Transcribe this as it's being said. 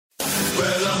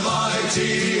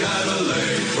mighty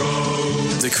Adelaide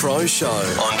Crows. The Crow Show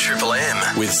on Triple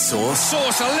M with Sauce.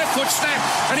 Sauce, a left foot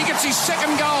snap, and he gets his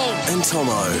second goal. And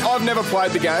Tomo. I've never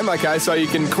played the game, okay, so you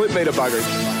can clip me to buggery.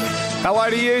 Hello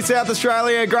to you, South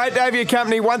Australia. Great day for your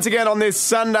company once again on this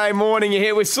Sunday morning. You're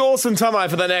here with Sauce and Tomo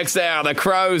for the next hour. The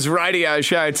Crows radio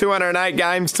show. 208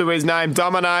 games to his name.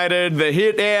 Dominated. The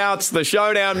hit-outs, the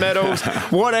showdown medals,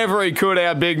 whatever he could,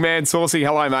 our big man. Saucy,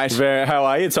 hello, mate. How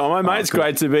are you, Tomo, mate? It's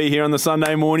great to be here on the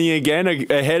Sunday morning again,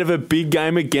 ahead of a big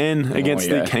game again against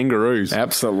the Kangaroos.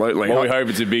 Absolutely. Well, we hope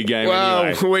it's a big game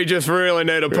anyway. Well, we just really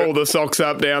need to pull the socks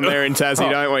up down there in Tassie,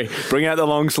 don't we? Bring out the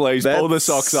long sleeves, pull the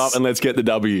socks up, and let's get the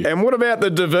W. And what about the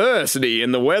diversity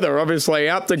in the weather? Obviously,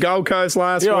 up the Gold Coast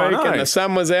last week, and the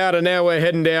sun was out, and now we're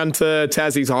heading down to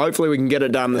Tassie, so hopefully we can get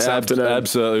it done this afternoon.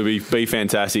 Absolutely, be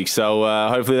fantastic. So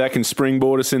hopefully that can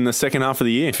springboard us in the second half of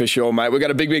the year. For sure, mate. We've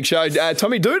got a big show.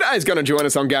 Tommy Duday is going to join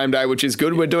us on game day, which is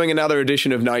good. We're doing another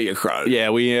edition of Know Your Crow. Yeah,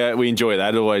 we enjoy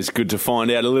that. Always good to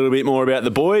find out a little bit more about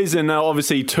the boys, and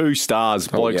obviously two stars,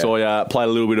 blokes I played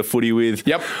a little bit of footy with.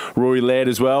 Yep. Rory Laird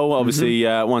as well. Obviously,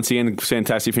 once again,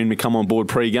 fantastic for him to come on board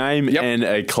pre-game, and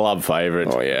a club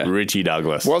favourite, Richie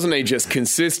Douglas. Wasn't he just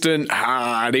consistent,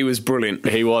 hard? He was brilliant.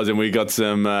 He was, and we got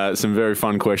some very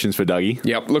fun questions for Dougie.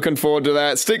 Yep, looking forward to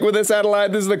that. Stick with us,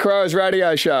 Adelaide. This is the Crows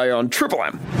radio show on Triple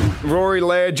M. Rory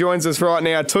Laird joins us right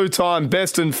now, two-time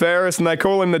best and fairest, and they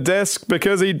call him the desk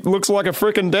because he looks like a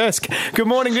frickin' desk. Good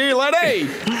morning to you, laddie.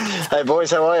 Hey,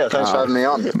 boys, how are you? Thanks for having me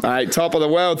on. Mate, top of the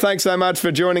world. Thanks so much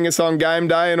for joining us on game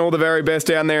day, and all the very best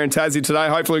down there in Tassie today.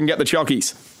 Hopefully we can get the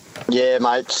chockies. Yeah,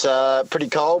 mate, it's pretty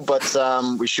cold, but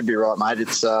we should be right, mate.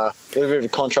 It's a bit of a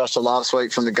contrast to last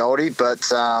week from the Goldie, but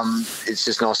it's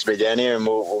just nice to be down here, and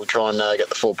we'll try and get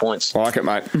the 4 points. I like it,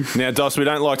 mate. Now, Dos, we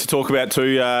don't like to talk about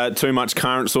too much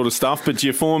current sort of stuff, but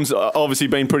your form's obviously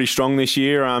been pretty strong this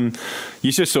year.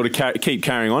 You just sort of keep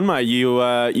carrying on, mate. You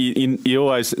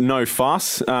always no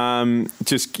fuss.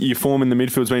 Just your form in the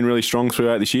midfield's been really strong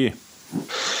throughout this year.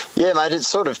 Yeah, mate, it's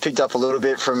sort of picked up a little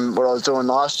bit from what I was doing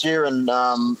last year, and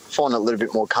find it a little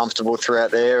bit more comfortable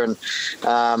throughout there, and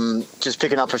just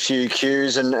picking up a few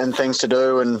cues and things to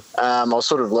do, and I was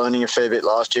sort of learning a fair bit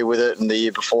last year with it, and the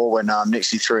year before when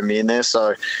Nixie threw me in there.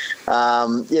 So,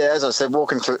 as I said,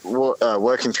 working through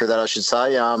that, I should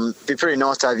say. It'd be pretty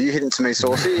nice to have you hitting to me,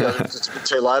 Saucy. It's a bit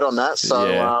too late on that, so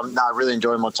I really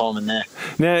enjoyed my time in there.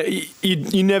 Now,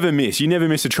 you never miss. You never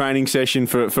miss a training session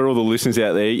for all the listeners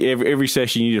out there. Every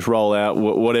session you just roll out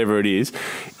whatever it is.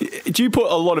 Do you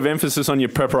put a lot of emphasis on your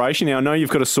preparation? Now, I know you've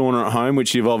got a sauna at home,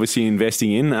 which you're obviously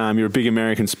investing in. You're a big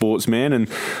American sportsman, and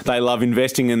they love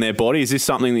investing in their body. Is this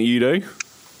something that you do?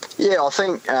 Yeah, I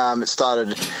think it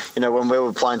started, when we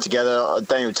were playing together.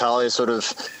 Daniel Talia sort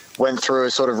of went through a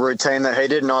sort of routine that he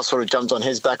did, and I sort of jumped on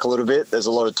his back a little bit. There's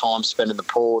a lot of time spent in the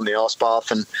pool and the ice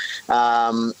bath, and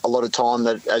a lot of time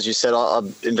that, as you said, I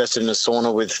invested in a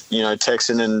sauna with,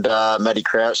 Texan and Matty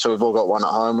Crouch. So we've all got one at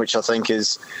home, which I think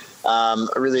is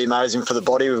really amazing for the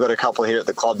body. We've got a couple here at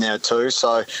the club now too.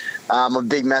 So I'm a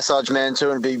big massage man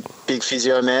too, and a big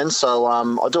physio man. So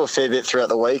I do a fair bit throughout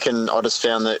the week, and I just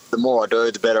found that the more I do,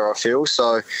 the better I feel.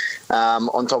 So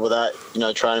on top of that,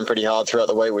 training pretty hard throughout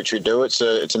the week, which we do. It's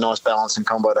a nice balance and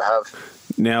combo to have.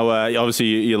 Now, obviously,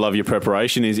 you love your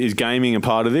preparation. Is gaming a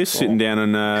part of this? Sitting down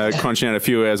and crunching out a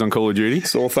few hours on Call of Duty?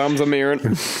 Sore thumbs, I'm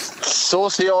hearing.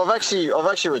 Saucy, I've actually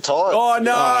retired. Oh,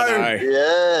 no.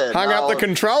 Yeah. Hung up the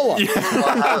controller.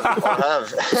 I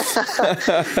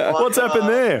have. What's happened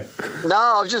there?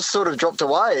 No, I've just sort of dropped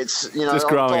away. It's, just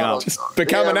growing up. Just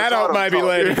become an adult, maybe,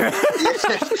 Lee.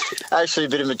 Actually, a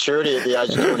bit of maturity at the age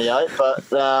of 28.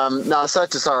 But, no, safe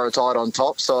to say I retired on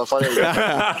top. So if I need to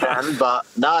I can. But,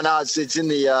 no, it's in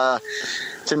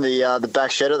the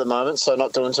back shed at the moment, so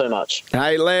not doing too much.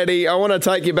 Hey, laddie, I want to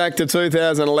take you back to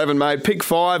 2011, mate. Pick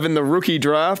 5 in the rookie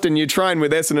draft, and you trained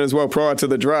with Essendon as well prior to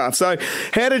the draft. So,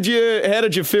 how did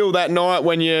you feel that night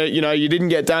when you didn't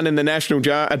get done in the national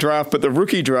draft, but the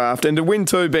rookie draft, and to win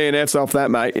 2 BNFs off that,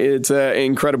 mate? It's an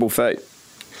incredible feat.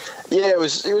 Yeah, it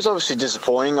was obviously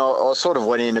disappointing. I sort of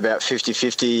went in about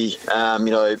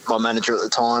 50-50. My manager at the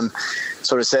time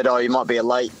sort of said, you might be a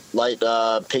late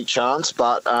peak chance,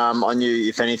 but I knew,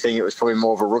 if anything, it was probably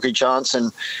more of a rookie chance.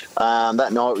 And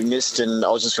that night we missed, and I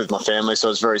was just with my family, so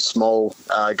it was a very small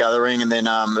gathering. And then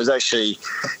it was actually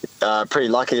pretty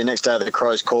lucky. The next day the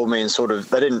Crows called me and sort of,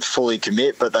 they didn't fully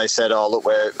commit, but they said, look,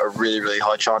 we're a really, really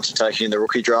high chance of taking in the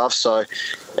rookie draft. So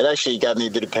it actually gave me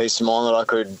a bit of peace of mind that I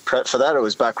could prep for that. It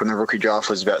was back when the rookie draft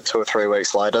was about 2 or 3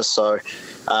 weeks later. So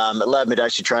it allowed me to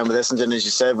actually train with Essendon, as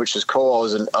you said, which was cool.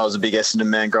 I was a big Essendon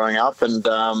man growing up, and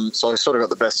so I sort of got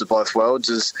the best of both worlds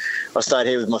as I stayed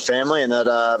here with my family, and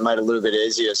that made it a little bit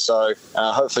easier. So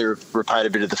hopefully repaid a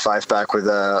bit of the faith back with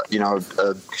a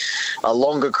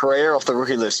longer career off the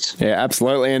rookie list. Yeah,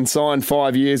 absolutely, and signed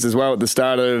 5 years as well at the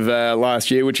start of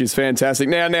last year, which is fantastic.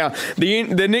 Now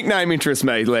the nickname interests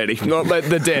me, Laddie, not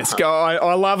the desk.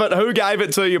 I love it. Who gave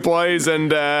it to you, please? And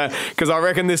because I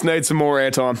reckon this needs some more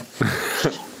airtime.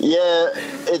 Yeah,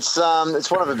 it's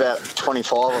one of about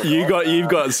 25. You've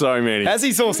got so many. Has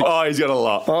he, Saucy? Oh, he's got a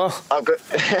lot. Oh. I've got,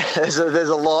 there's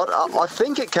a lot. I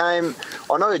think it came.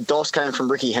 I know DOS came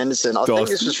from Ricky Henderson. I think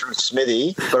this was from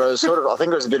Smithy, but I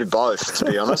think it was a bit of both, to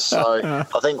be honest. So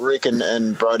I think Rick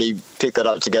and Brody picked that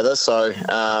up together. So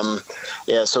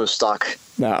it sort of stuck.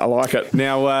 No, I like it.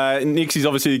 Now, Nix is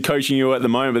obviously coaching you at the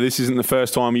moment, but this isn't the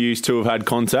first time you two have had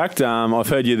contact. I've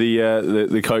heard you're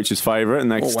the coach's favourite,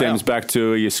 and that stems back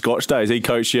to your Scotch days. He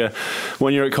coached you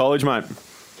when you were at college, mate.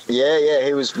 Yeah,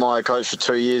 he was my coach for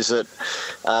 2 years at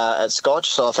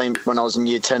Scotch. So I think when I was in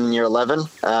year 10 and year 11,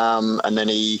 and then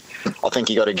I think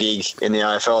he got a gig in the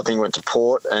AFL. I think he went to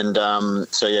Port, and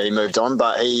he moved on.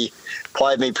 But he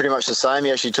played me pretty much the same.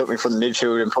 He actually took me from the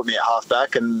midfield and put me at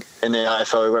half-back, and in the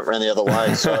AFL he went around the other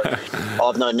way. So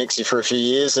I've known Nixie for a few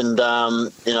years, and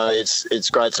it's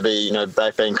great to be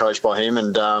back being coached by him.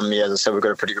 And as I said, we've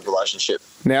got a pretty good relationship.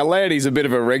 Now, Laddie's a bit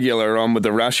of a regular on with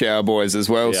the Rush Hour boys as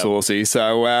well, Saucy.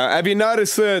 So have you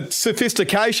noticed the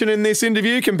sophistication in this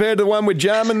interview compared to the one with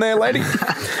Jarman there, Laddie?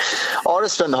 I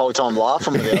just spend the whole time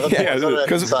laughing with the other boys. I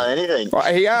don't say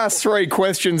anything. He asks 3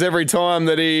 questions every time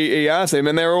that he asks him,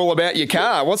 and they're all about your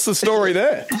car. What's the story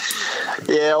there?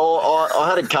 Yeah, well, I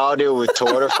had a car deal with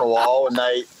Toyota for a while, and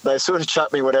they sort of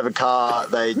chucked me whatever car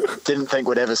they didn't think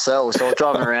would ever sell. So I was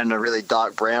driving around in a really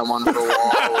dark brown one for a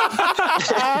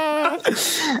while.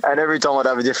 And every time I'd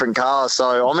have a different car.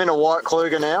 So I'm in a white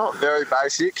Kluger now, very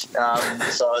basic.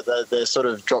 So they're sort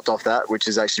of dropped off that, which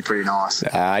is actually pretty nice.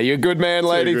 You're a good man,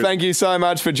 lady. Thank you so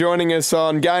much for joining us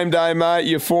on Game Day, mate.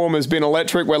 Your form has been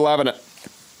electric. We're loving it.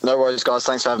 No worries, guys.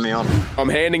 Thanks for having me on. I'm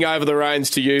handing over the reins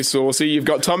to you, Saucy. You've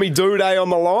got Tommy Doedee on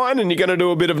the line, and you're going to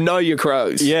do a bit of Know Your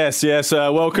Crows. Yes.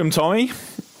 Welcome, Tommy.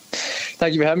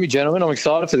 Thank you for having me, gentlemen. I'm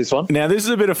excited for this one. Now, this is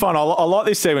a bit of fun. I like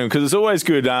this segment because it's always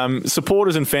good.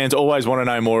 Supporters and fans always want to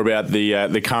know more about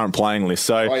the current playing list.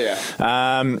 So,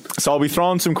 so I'll be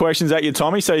throwing some questions at you,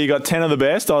 Tommy. So you got 10 of the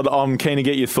best. I'm keen to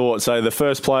get your thoughts. So the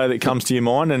first player that comes to your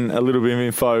mind and a little bit of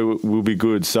info will be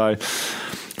good. So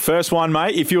first one,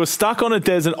 mate. If you were stuck on a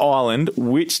desert island,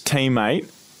 which teammate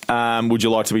would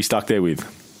you like to be stuck there with?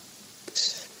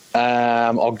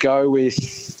 I'll go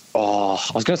with... I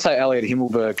was going to say Elliot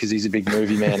Himmelberg because he's a big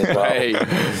movie man as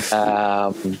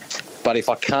well. But if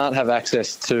I can't have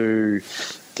access to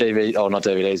not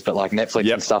DVDs, but like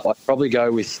Netflix and stuff, I'd probably go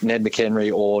with Ned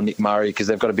McHenry or Nick Murray because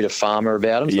they've got a bit of farmer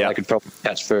about them, so they could probably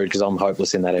catch food because I'm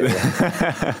hopeless in that area.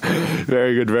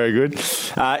 Very good, very good.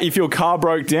 If your car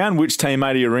broke down, which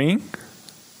teammate are you ringing?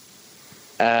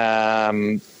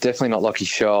 Definitely not Lockie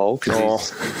Scholl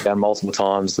because he's down multiple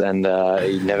times and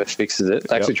he never fixes it.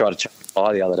 I actually tried to change the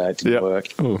tyre the other day. It didn't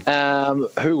work.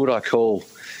 Who would I call?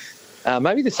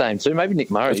 Maybe the same too. Maybe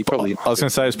Nick Murray. I was going to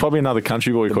say it's probably another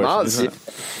country boy question. Isn't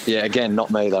it? Yeah, again,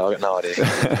 not me though. I got no idea.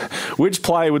 Which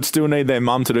player would still need their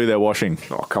mum to do their washing?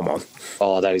 Oh, come on.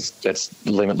 Oh, that's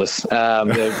limitless.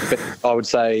 I would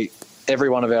say every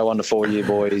one of our 1 to 4 year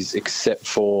boys except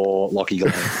for Lockie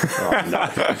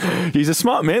Glenn. He's a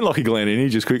smart man, Lockie Glenn, isn't he?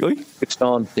 Just quickly switched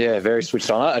on. Yeah, very switched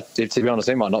on. To be honest,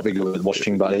 he might not be good with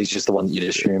washing, but he's just the one that you'd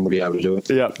assume would be able to do it.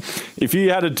 Yeah. If you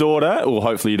had a daughter, or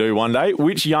hopefully you do one day,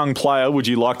 which young player would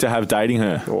you like to have dating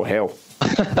her? Oh, hell.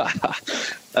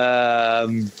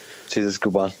 Geez, that's a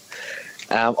good one.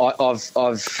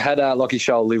 I've had Lockie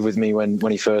Scholl live with me when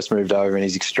he first moved over, and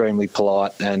he's extremely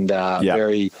polite and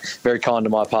very, very kind to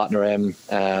my partner Em.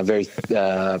 Very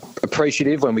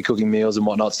appreciative when we're cooking meals and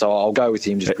whatnot. So I'll go with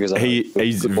him just because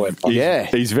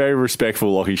he's very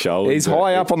respectful, Lockie Scholl. He's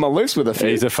high up on the list with a few.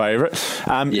 He's a favourite.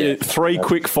 3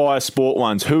 quick fire sport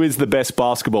ones. Who is the best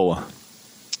basketballer?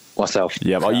 Myself.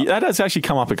 Yeah, that has actually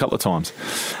come up a couple of times.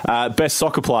 Best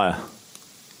soccer player.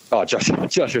 Oh,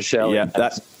 Joshua Shelley. Yeah,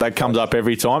 that comes up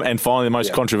every time. And finally, the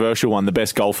most controversial one, the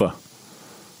best golfer.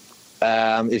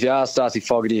 If you ask Darcy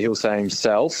Fogarty, he'll say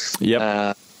himself.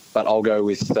 Yep. But I'll go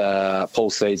with Paul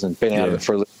Season. Been out of it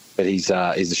for a little bit, but he's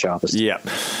the sharpest. Yeah.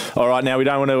 All right, now we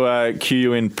don't want to cue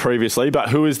you in previously, but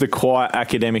who is the quiet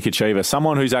academic achiever?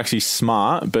 Someone who's actually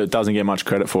smart but doesn't get much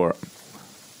credit for it.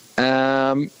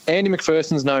 Andy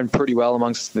McPherson's known pretty well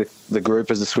amongst the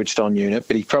group as a switched-on unit,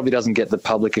 but he probably doesn't get the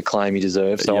public acclaim he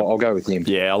deserves, so I'll go with him.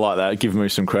 Yeah, I like that. Give him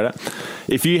some credit.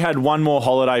 If you had one more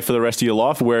holiday for the rest of your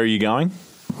life, where are you going?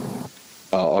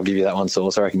 I'll give you that one,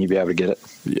 Sauce. I reckon you'll be able to get it.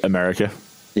 America.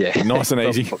 Yeah. Nice and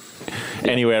easy.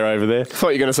 Anywhere over there. Thought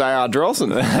you were going to say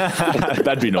Ardrossan.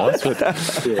 That'd be nice. But,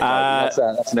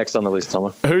 that's next on the list,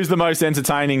 Tom. Who's the most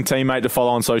entertaining teammate to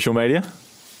follow on social media?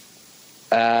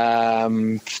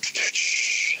 Ben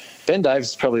Davis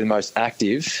is probably the most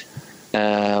active.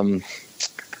 But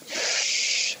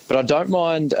I don't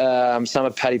mind some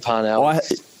of Paddy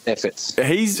Parnell's efforts.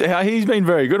 He's been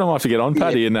very good. I might have to get on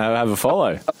Paddy and have a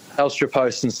follow. Telstra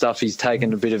posts and stuff. He's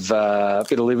taken a bit of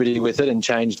liberty with it and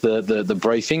changed the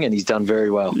briefing, and he's done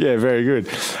very well. Yeah, very good.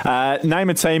 Name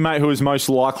a teammate who is most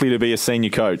likely to be a senior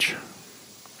coach.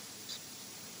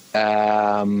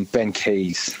 Ben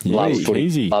Keys. Loves footy.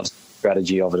 Easy. Loves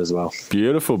strategy of it as well.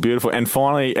 Beautiful, beautiful. And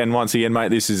finally, and once again, mate,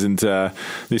 this isn't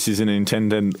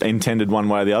intended one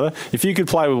way or the other. If you could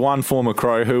play with one former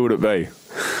Crow, who would it be?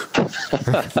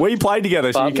 We played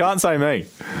together, so you can't say me.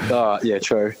 Yeah,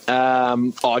 true.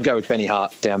 I'd go with Benny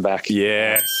Hart down back.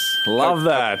 Yes, love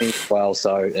that. Well,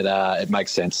 so it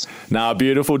makes sense. No,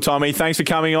 beautiful, Tommy. Thanks for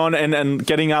coming on and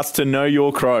getting us to know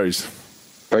your Crows.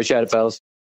 Appreciate it, fellas.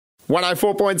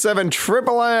 104.7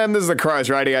 Triple M. This is the Crows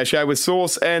Radio Show with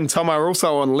Sauce and Tom. Are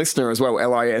also on Listener as well,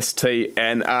 LIST.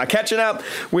 And catching up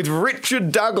with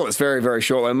Richard Douglas very, very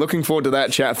shortly. I'm looking forward to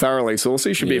that chat thoroughly, Sauce.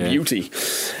 He should be a beauty.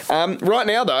 Right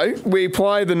now, though, we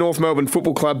play the North Melbourne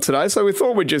Football Club today, so we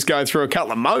thought we'd just go through a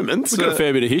couple of moments. We've got a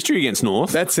fair bit of history against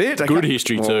North. That's it. Good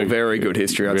history, too. Very good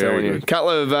history, I'm telling you. A couple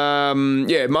of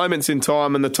moments in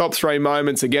time, and the top three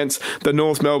moments against the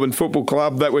North Melbourne Football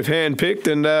Club that we've handpicked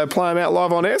and play them out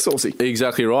live on air, Sauce.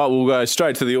 Exactly right. We'll go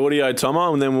straight to the audio,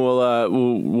 Tomo, and then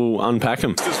we'll unpack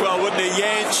them. As well, wouldn't it?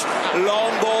 Yench,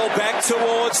 long ball back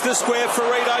towards the square for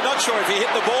Rito. Not sure if he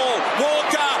hit the ball.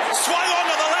 Walker swung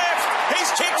onto the left. He's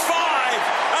kicked 5. A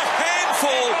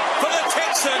handful for the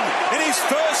Texan in his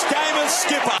first game as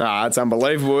skipper. It's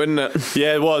unbelievable, isn't it?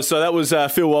 Yeah, it was. So that was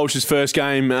Phil Walsh's first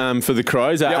game for the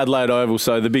Crows at Adelaide Oval.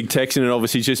 So the big Texan had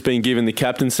obviously just been given the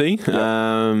captaincy.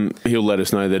 He'll let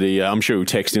us know that I'm sure he'll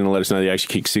text in and let us know that he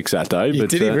actually kicked 6 that day. But,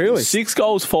 did he really? 6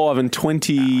 goals, 5 and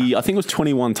 20, I think it was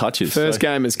 21 touches. First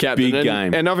game as captain. Big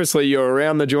game. And obviously you're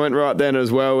around the joint right then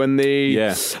as well. And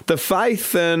the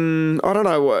faith and, I don't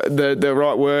know what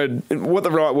the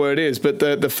right word is, but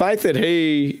the faith that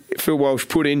Phil Walsh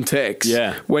put in Tex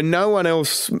when no one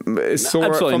else saw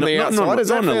it from the outside. Is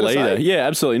that not fair a leader? To say? Yeah,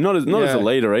 absolutely. Not as a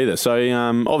leader either. So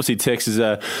obviously Tex is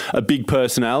a big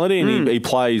personality and he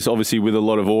plays obviously with a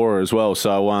lot of aura as well.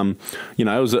 So it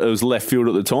was left field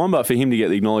at the time, but for him to get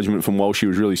the acknowledgement from Walsh, he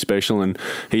was really special, and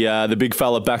he the big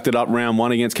fella backed it up round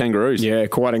 1 against Kangaroos. Yeah,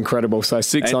 quite incredible. So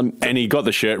 6 and he got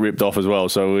the shirt ripped off as well.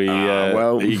 So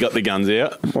he got the guns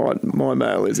out. My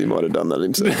mail is he might have done that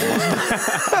himself.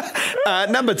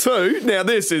 Number 2. Now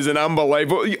this is an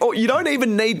unbelievable. You don't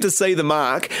even need to see the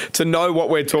mark to know what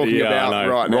we're talking about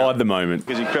right now. Ride the moment.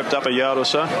 Because he crept up a yard or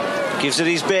so. Gives it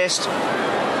his best.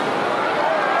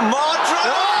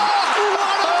 Modric!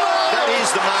 That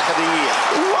is the mark of the year.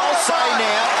 I'll say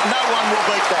now, no one will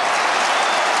beat that.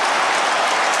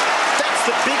 That's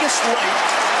the biggest leap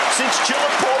since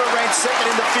Gillett Porter ran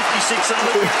second in the 56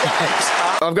 Olympic Games.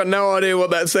 I've got no idea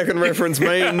what that second reference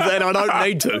means, and I don't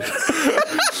need to.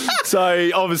 So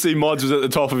obviously Mods was at the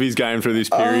top of his game through this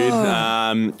period.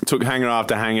 Took hanger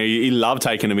after hanger. He loved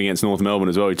taking them against North Melbourne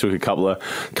as well. He took a couple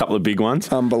of big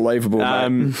ones. Unbelievable,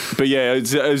 mate. But yeah,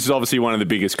 it was obviously one of the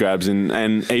biggest grabs,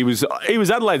 and he was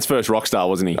Adelaide's first rock star,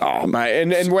 wasn't he? Oh,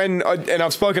 mate, and when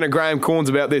I've spoken to Graham Corns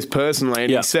about this personally,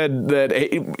 and he said that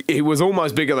he was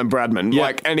almost bigger than Bradman.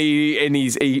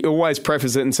 He always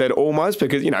prefaced it and said almost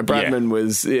because Bradman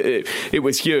was it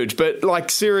was huge,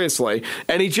 but seriously,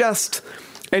 and he just.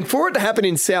 And for it to happen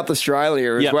in South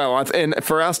Australia as well, and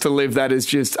for us to live that is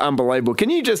just unbelievable. Can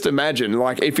you just imagine,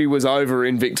 if he was over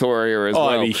in Victoria as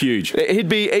well? Oh, it'd be huge. He'd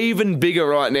be even bigger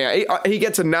right now. He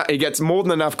gets more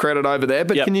than enough credit over there,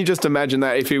 but can you just imagine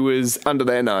that if he was under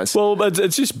their nose? Well,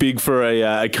 it's just big for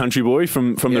a country boy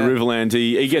from the Riverland.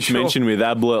 He gets mentioned with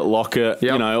Ablett, Lockett,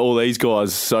 all these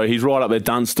guys. So he's right up there.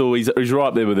 Dunstall, he's right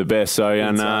up there with the best. So,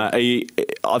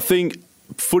 I think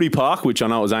Footy Park, which I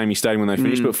know it was Amy Stadium when they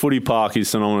finished, but Footy Park is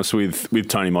synonymous with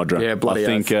Tony Modra. Yeah, bloody I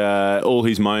think all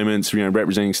his moments,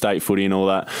 representing state footy and all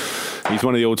that, he's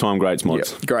one of the all-time greats,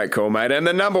 Mods. Yep. Great call, mate. And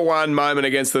the number 1 moment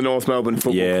against the North Melbourne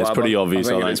Football Club. Yeah, it's pretty obvious.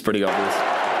 I think it's pretty obvious.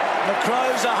 The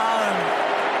Crows are home.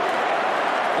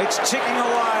 It's ticking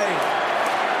away.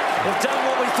 They've done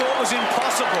what we thought was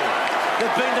impossible.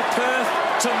 They've been to Perth,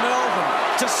 to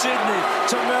Melbourne, to Sydney,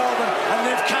 to Melbourne, and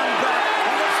they've come back.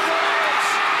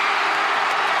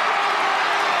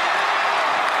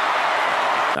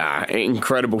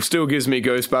 Incredible. Still gives me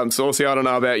goosebumps. Saucy, I don't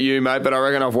know about you, mate, but I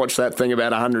reckon I've watched that thing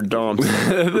about 100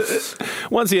 times.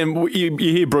 Once again, you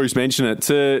hear Bruce mention it.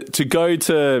 To go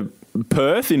to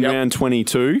Perth in round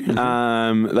 22. They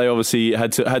obviously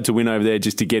had to win over there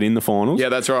just to get in the finals. Yeah,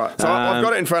 that's right. So I've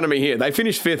got it in front of me here. They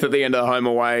finished 5th at the end of the home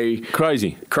away.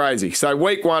 Crazy. So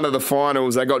week 1 of the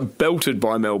finals, they got belted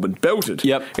by Melbourne. Belted.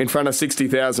 Yep. In front of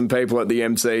 60,000 people at the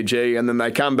MCG. And then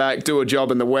they come back, do a job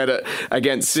in the wet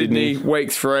against Sydney. Week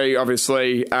 3,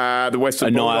 obviously, the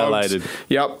Western annihilated. Bulldogs.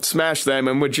 Yep. Smashed them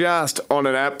and were just on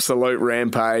an absolute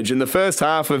rampage. In the first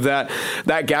half of that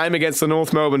game against the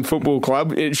North Melbourne Football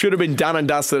Club, it should have been done and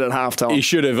dusted at halftime. He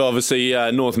should have. Obviously,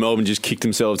 North Melbourne just kicked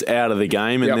themselves out of the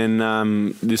game, and then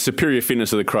the superior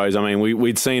fitness of the Crows. I mean,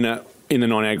 we'd seen it in the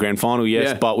 98 grand final,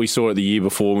 but we saw it the year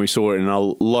before, and we saw it in a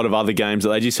lot of other games,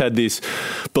 that they just had this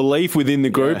belief within the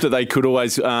group that they could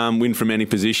always win from any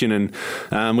position.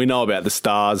 And we know about the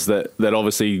stars that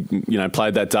obviously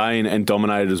played that day and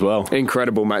dominated as well.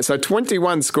 Incredible, mate. So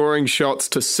 21 scoring shots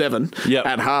to 7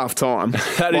 at half time.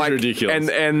 That is ridiculous.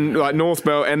 And like North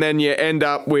Melbourne, and then you end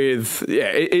up with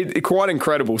quite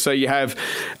incredible. So you have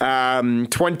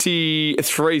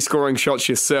 23 scoring shots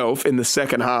yourself in the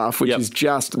second half, which is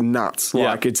just nuts.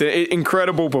 It's an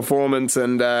incredible performance,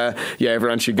 and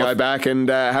everyone should go back and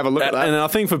have a look at that. And I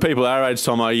think for people our age,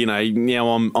 Tomo, now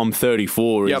I'm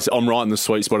 34. I'm right in the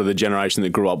sweet spot of the generation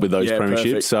that grew up with those premierships.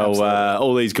 Perfect. So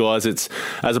all these guys,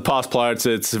 as a past player,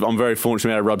 I'm very fortunate to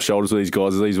be able to rub shoulders with these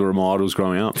guys. These were my idols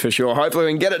growing up. For sure. Hopefully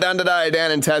we can get it done today down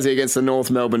in Tassie against the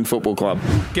North Melbourne Football Club.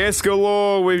 Guest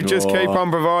galore. We just keep on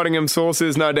providing them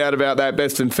sources, no doubt about that.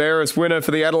 Best and fairest winner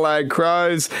for the Adelaide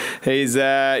Crows. He's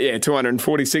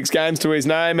 246 games to his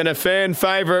name, and a fan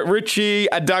favourite, Richie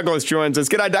Douglas, joins us.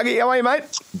 G'day, Dougie. How are you, mate?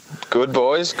 Good,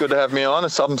 boys. Good to have me on.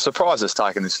 I'm surprised it's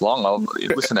taken this long. I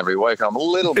listen every week. I'm a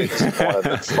little bit disappointed,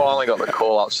 but finally got the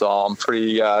call up, so I'm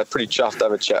pretty chuffed to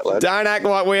have a chat, lad. Don't act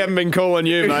like we haven't been calling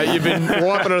you, mate. You've been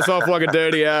wiping us off like a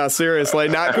dirty ass, seriously.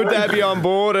 Good to have you on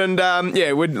board, and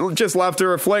we'd just love to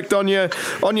reflect on your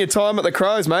time at the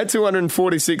Crows, mate.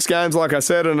 246 games, like I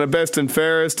said, and a best and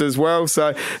fairest as well.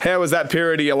 So how was that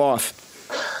period of your life?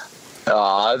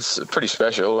 It's pretty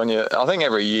special. I think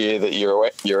every year that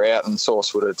you're out, and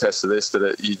Source would attest to this,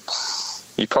 that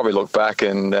you probably look back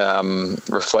and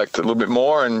reflect a little bit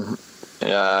more, and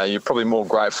you're probably more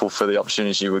grateful for the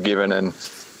opportunities you were given and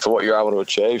for what you're able to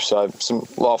achieve. So some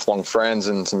lifelong friends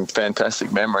and some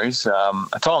fantastic memories. A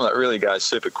time that really goes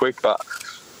super quick, but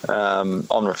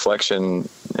on reflection,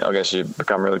 I guess you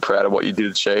become really proud of what you did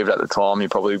achieve at the time. You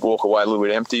probably walk away a little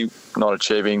bit empty, not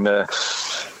achieving the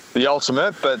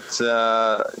ultimate, but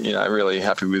really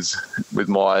happy with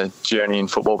my journey in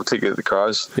football, particularly the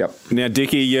Crows. Yep. Now,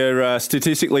 Dickie, you're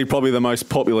statistically probably the most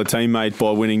popular teammate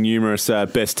by winning numerous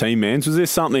best team mans. Was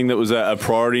this something that was a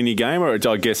priority in your game, or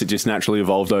I guess it just naturally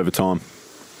evolved over time?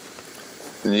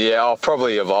 Yeah, I've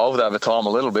probably evolved over time a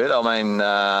little bit. I mean,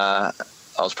 I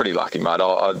was pretty lucky, mate.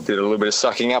 I did a little bit of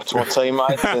sucking up to my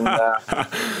teammates and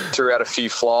threw out a few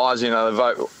flies.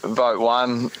 The vote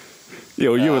one. Yeah,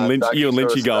 well, you and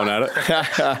Lynchy going at it.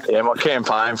 Yeah, my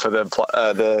campaign for the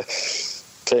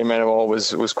team animal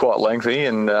was quite lengthy,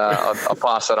 and I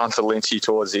passed that on to Lynchy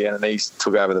towards the end, and he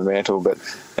took over the mantle. But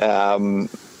no,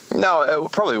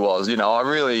 it probably was. I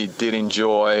really did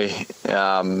enjoy,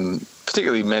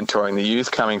 particularly mentoring the youth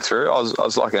coming through. I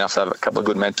was lucky enough to have a couple of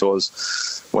good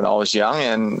mentors when I was young,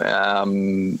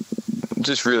 and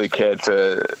just really cared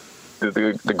for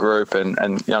the group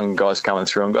and young guys coming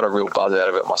through, and got a real buzz out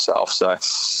of it myself. So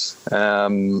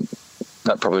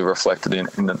that probably reflected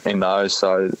in those.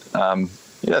 So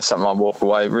that's something I walk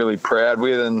away really proud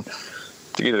with, and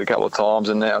to get it a couple of times,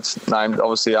 and now it's named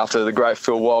obviously after the great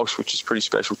Phil Walsh, which is pretty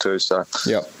special too. So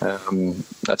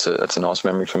that's a nice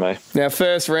memory for me. Now,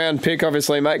 first round pick,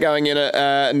 obviously, mate, going in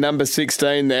at number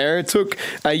 16 there. It took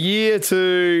a year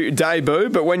to debut,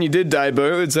 but when you did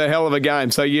debut, it's a hell of a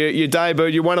game. So you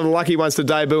debuted, you're one of the lucky ones to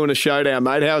debut in a showdown,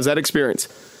 mate. How was that experience?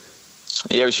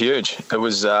 Yeah, it was huge. It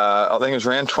was, I think it was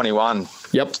round 21.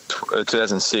 Yep.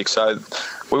 2006. So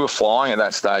we were flying at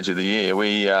that stage of the year.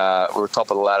 We were top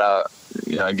of the ladder,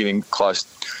 getting close,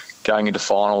 going into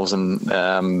finals, and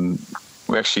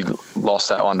we actually lost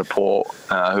that one to Port,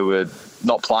 who were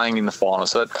not playing in the final.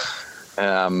 So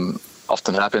that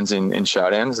often happens in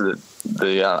showdowns, that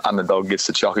the underdog gets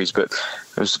the chockies, but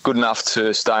it was good enough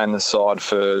to stay in the side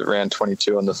for round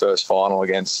 22 in the first final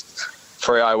against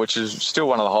Freo, which is still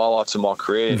one of the highlights of my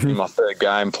career. In my third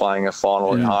game, playing a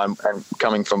final at home and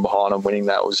coming from behind and winning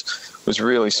that was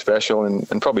really special,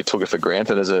 and probably took it for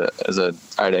granted as a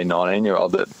 18,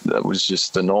 19-year-old that was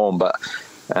just the norm. But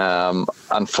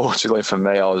unfortunately for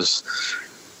me,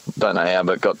 don't know how,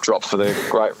 but got dropped for the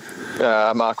great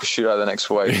Marcus Shudo the next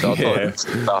week. So I thought it was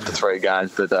after 3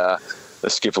 games, but the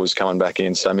skipper was coming back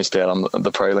in, so I missed out on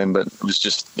the prelim. But it was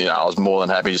just, I was more than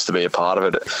happy just to be a part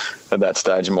of it at that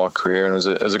stage in my career, and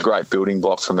it was a great building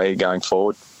block for me going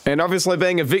forward. And obviously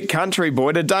being a Vic country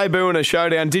boy, to debut in a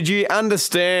showdown, did you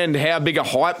understand how big a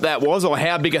hype that was or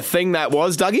how big a thing that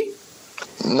was, Dougie?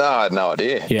 No, I had no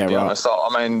idea, to be honest.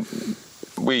 I mean,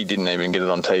 we didn't even get it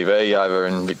on TV over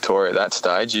in Victoria at that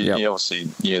stage. You obviously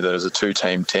knew that it was a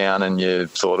 2-team town and you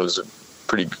thought it was a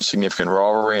pretty significant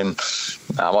rivalry. And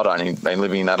I'd only been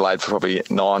living in Adelaide for probably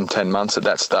 9-10 months at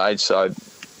that stage. So,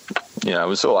 it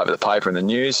was all over the paper and the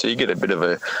news. So you get a bit of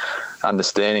a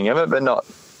understanding of it, but not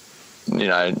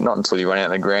until you run out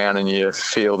on the ground and you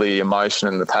feel the emotion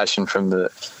and the passion from the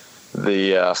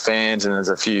fans, and there's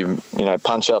a few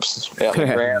punch-ups out on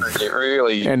the ground, and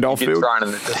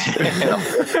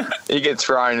you get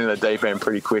thrown in the deep end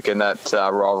pretty quick, and that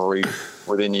rivalry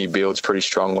within you builds pretty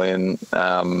strongly. And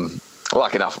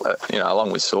lucky enough,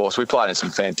 along with Sauce, we played in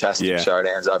some fantastic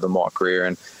showdowns over my career,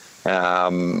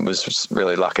 and was just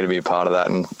really lucky to be a part of that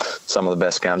and some of the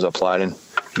best games I played in.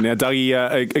 Now, Dougie,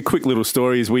 a quick little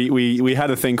story is we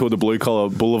had a thing called the Blue Collar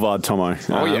Boulevard, Tomo,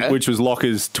 which was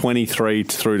lockers 23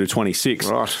 through to 26.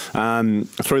 Right.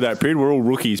 Through that period, we're all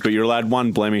rookies, but you're allowed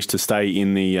one blemish to stay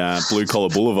in the Blue Collar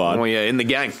Boulevard. Oh, yeah, in the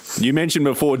gang. You mentioned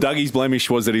before Dougie's blemish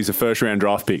was that he's a first-round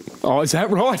draft pick. Oh, is that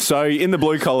right? So in the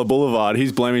Blue Collar Boulevard,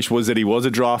 his blemish was that he was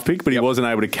a draft pick, but he wasn't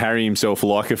able to carry himself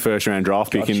like a first-round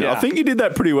draft pick. Gotcha. And I think you did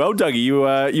that pretty well, Dougie.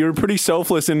 You were pretty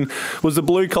selfless. And was the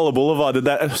Blue Collar Boulevard, did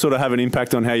that sort of have an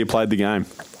impact on how you played the game?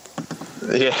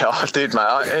 Yeah, I did,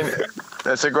 mate. And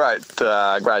it's a great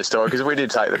story because we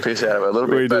did take the piss out of it a little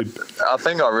bit. But I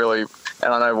think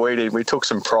and I know we did, we took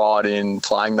some pride in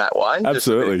playing that way.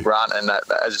 Absolutely. Just run and that,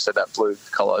 as you said, that blue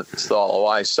collar style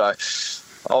away. So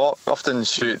I'll often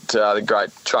shoot the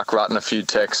great Truck Rutten a few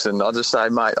texts, and I'll just say,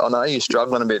 mate, I know you're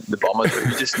struggling a bit, the Bombers,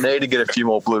 but you just need to get a few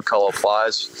more blue-collar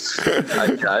players, a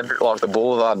bit like the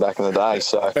Boulevard back in the day.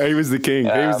 So he was the king.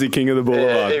 He was the king of the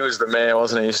Boulevard. Yeah, he was the mayor,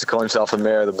 wasn't he? He used to call himself the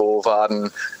mayor of the Boulevard.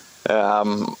 And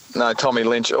Tommy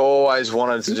Lynch always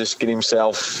wanted to just get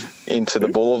himself into the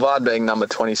Boulevard, being number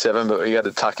 27, but we had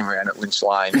to tuck him around at Lynch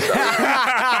Lane. So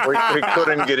we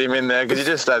couldn't get him in there because he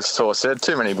just, as Tor said,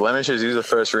 too many blemishes. He was a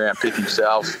first-round pick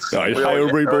himself.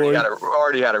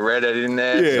 Already had a redhead in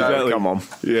there. Yeah, so exactly. Come on.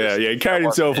 Yeah, he carried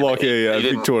himself like a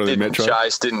Victoria Metro. Didn't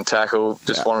chase, didn't tackle,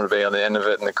 just wanted to be on the end of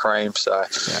it in the cream. So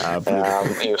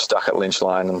he was stuck at Lynch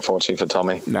Lane, unfortunately for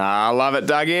Tommy. Nah, I love it,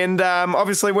 Doug. And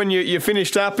obviously when you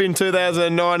finished up in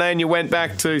 2019, you went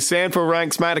back to Sandford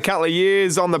ranks, mate, a couple of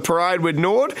years on the parade with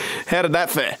Nord. How did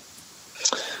that fare?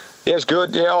 Yeah, it was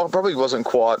good. Yeah, I probably wasn't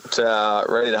quite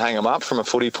ready to hang them up from a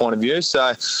footy point of view.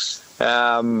 So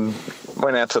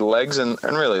went out to the legs and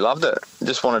really loved it.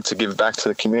 Just wanted to give back to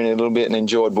the community a little bit and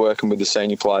enjoyed working with the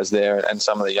senior players there and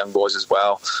some of the young boys as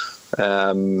well.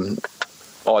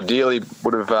 Ideally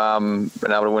would have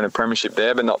been able to win a premiership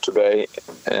there, but not to be.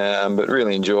 But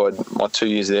really enjoyed my 2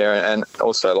 years there, and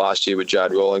also last year with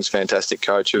Jade Rawlings, fantastic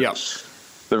coach of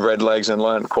the Redlegs, and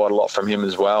learned quite a lot from him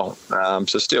as well.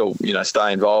 So still,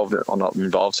 stay involved. I'm not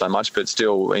involved so much, but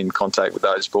still in contact with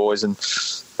those boys, and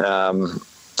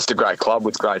just a great club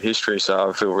with great history. So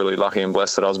I feel really lucky and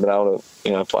blessed that I was able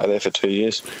to play there for 2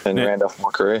 years and round off my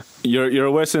career. You're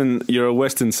a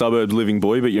western suburb living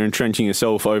boy, but you're entrenching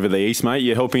yourself over the east, mate.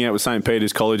 You're helping out with St.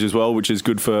 Peter's College as well, which is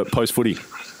good for post footy.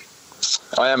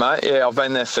 I am, mate. Yeah, I've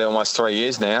been there for almost 3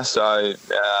 years now. So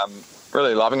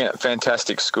really loving it.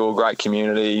 Fantastic school, great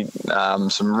community,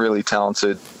 some really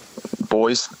talented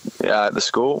boys at the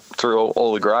school through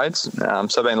all the grades.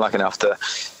 So I've been lucky enough to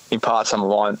impart some of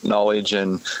my knowledge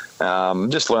and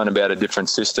just learn about a different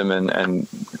system and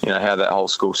how that whole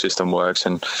school system works,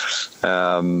 and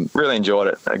really enjoyed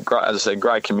it. As I said,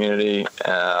 great community.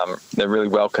 They're really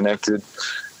well connected,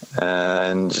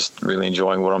 and just really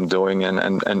enjoying what I'm doing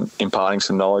and imparting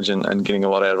some knowledge and getting a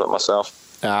lot out of it myself.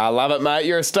 I love it, mate.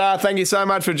 You're a star. Thank you so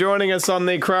much for joining us on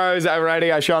the Crows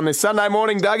Radio Show on this Sunday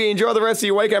morning. Dougie, enjoy the rest of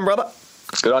your weekend, brother.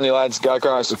 Good on you, lads. Go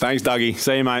Crows. Thanks, Dougie.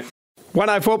 See you, mate.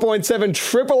 104.7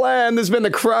 Triple M. This has been the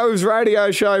Crows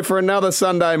radio show for another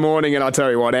Sunday morning. And I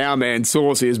tell you what, our man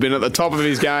Saucy has been at the top of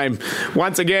his game.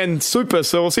 Once again, super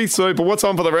Saucy, super. What's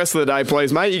on for the rest of the day,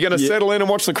 please, mate? You going to settle in and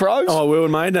watch the Crows? Oh, we will,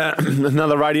 mate.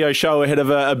 Another radio show ahead of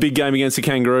a big game against the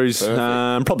Kangaroos.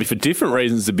 Probably for different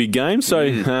reasons, a big game. So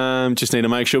just need to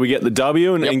make sure we get the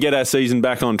W and get our season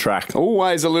back on track.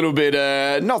 Always a little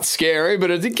bit, not scary,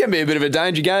 but it can be a bit of a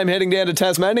danger game heading down to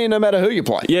Tasmania, no matter who you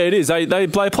play. Yeah, it is. They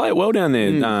play it well down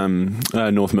there,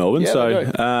 North Melbourne.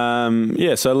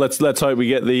 Yeah, so let's hope we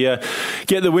get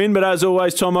the win. But as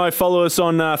always, Tomo, follow us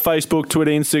on Facebook,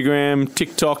 Twitter, Instagram,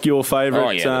 TikTok, your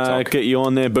favourite. Get you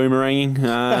on there, boomeranging,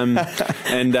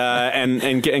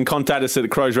 and contact us at the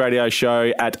Crows Radio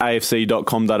Show at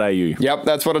afc.com.au. Yep,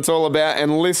 that's what it's all about.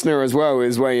 And listener as well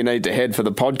is where you need to head for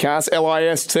the podcast.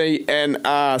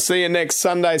 LISTNR. See you next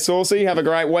Sunday, Saucy. Have a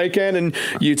great weekend, and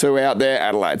you two out there,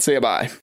 Adelaide. See you, bye.